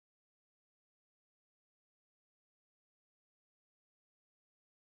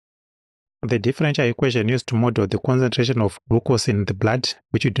The differential equation used to model the concentration of glucose in the blood,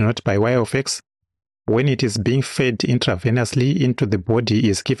 which we denote by y of x, when it is being fed intravenously into the body,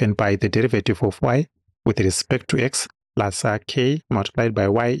 is given by the derivative of y with respect to x plus k multiplied by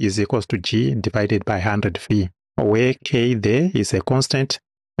y is equals to g divided by 100v, where k there is a constant,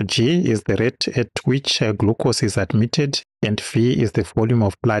 g is the rate at which glucose is admitted, and v is the volume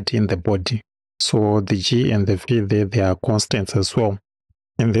of blood in the body. So the g and the v there, they are constants as well.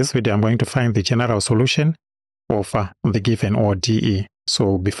 In this video, I'm going to find the general solution of the given ODE. So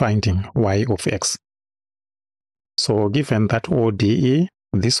we'll be finding y of x. So given that ODE,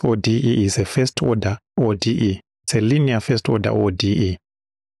 this ODE is a first order ODE. It's a linear first order ODE.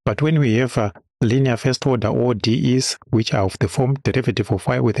 But when we have linear first order ODEs, which are of the form derivative of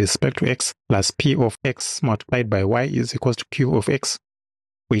y with respect to x plus p of x multiplied by y is equals to q of x,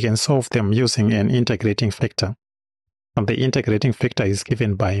 we can solve them using an integrating factor. And the integrating factor is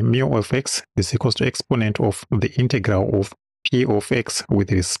given by mu of x is equals to exponent of the integral of p of x with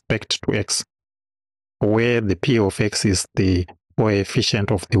respect to x, where the p of x is the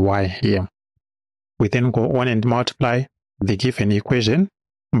coefficient of the y here. We then go on and multiply the given equation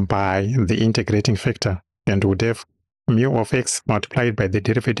by the integrating factor, and would have mu of x multiplied by the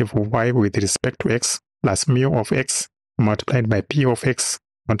derivative of y with respect to x plus mu of x multiplied by p of x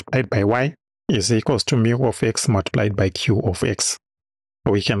multiplied by y is equals to mu of x multiplied by q of x.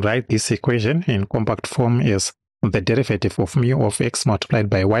 We can write this equation in compact form as the derivative of mu of x multiplied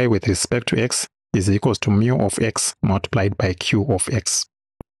by y with respect to x is equals to mu of x multiplied by q of x.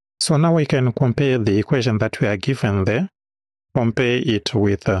 So now we can compare the equation that we are given there, compare it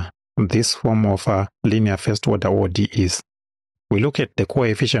with this form of linear first order ODEs. We look at the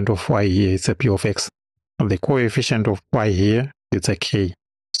coefficient of y here, it's a p of x. The coefficient of y here, it's a k.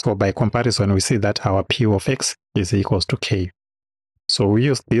 So by comparison, we see that our p of x is equals to k. So we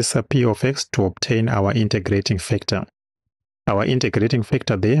use this p of x to obtain our integrating factor. Our integrating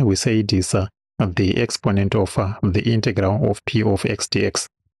factor there, we say it is the exponent of the integral of p of x dx.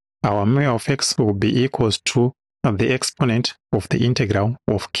 Our mu of x will be equals to the exponent of the integral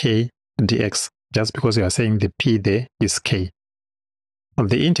of k dx, just because we are saying the p there is k.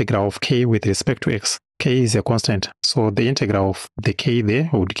 The integral of k with respect to x, k is a constant, so the integral of the k there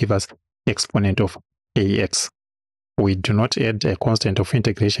would give us exponent of ax. We do not add a constant of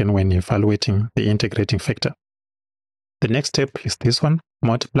integration when evaluating the integrating factor. The next step is this one,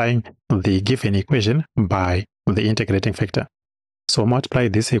 multiplying the given equation by the integrating factor. So multiply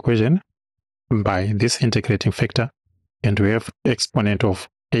this equation by this integrating factor, and we have exponent of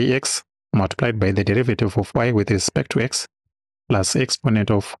ax multiplied by the derivative of y with respect to x plus exponent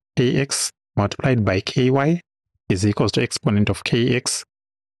of ax multiplied by ky is equals to exponent of kx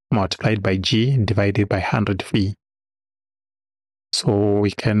multiplied by g divided by 100v. So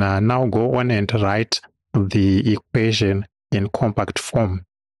we can now go on and write the equation in compact form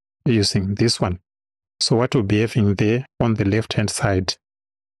using this one. So what we'll be having there on the left hand side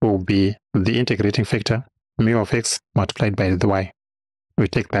will be the integrating factor mu of x multiplied by the y. We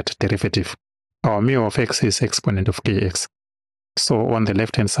take that derivative. Our mu of x is exponent of kx. So on the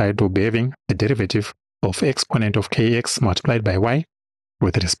left hand side we'll be having the derivative of exponent of kx multiplied by y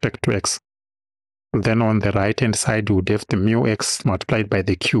with respect to x. Then on the right hand side we would have the mu x multiplied by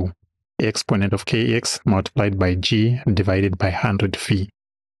the q, exponent of kx multiplied by g divided by 100v.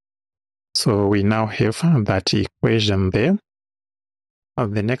 So we now have that equation there.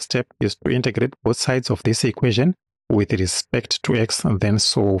 The next step is to integrate both sides of this equation with respect to x and then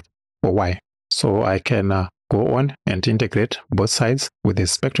solve for y. So I can go on and integrate both sides with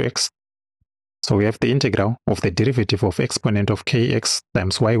respect to x. So we have the integral of the derivative of exponent of kx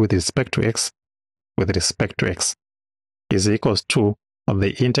times y with respect to x is equals to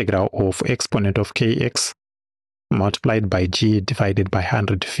the integral of exponent of kx multiplied by g divided by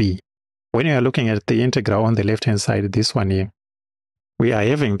 100v. When you are looking at the integral on the left hand side, this one here, we are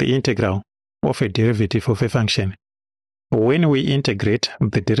having the integral of a derivative of a function. When we integrate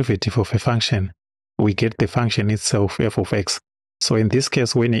the derivative of a function, we get the function itself, f of x. So in this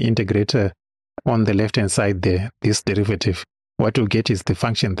case, when you integrate on the left hand side there, this derivative, what we get is the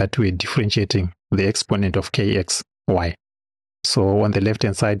function that we're differentiating, the exponent of kx, y. So on the left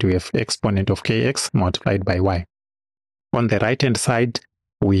hand side, we have exponent of kx multiplied by y. On the right hand side,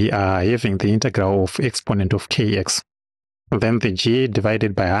 we are having the integral of exponent of kx. Then the g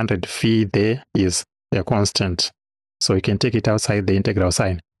divided by 100v there is a constant. So you can take it outside the integral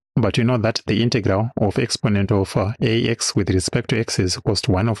sign. But you know that the integral of exponent of ax with respect to x is equals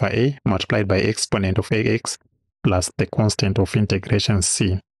to 1 over a multiplied by exponent of ax plus the constant of integration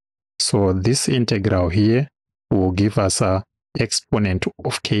c. So this integral here will give us a exponent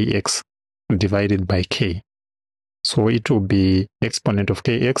of kx. divided by k. So it will be exponent of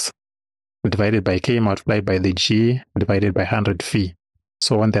kx divided by k multiplied by the g divided by 100 phi.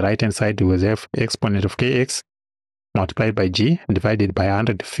 So on the right hand side, we will have exponent of kx multiplied by g divided by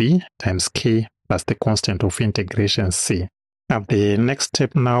 100 phi times k plus the constant of integration c. Now the next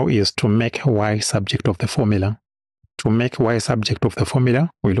step now is to make y subject of the formula. To make y subject of the formula,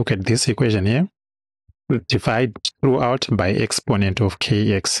 we look at this equation here. Divide throughout by exponent of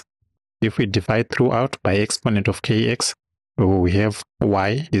kx. If we divide throughout by exponent of kx, we have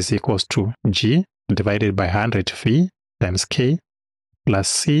y is equals to g divided by 100 phi times k plus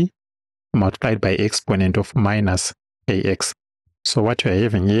c multiplied by exponent of minus kx. So what we are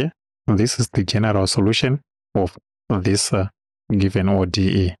having here, this is the general solution of this given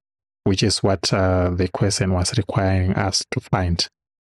ODE, which is what the question was requiring us to find.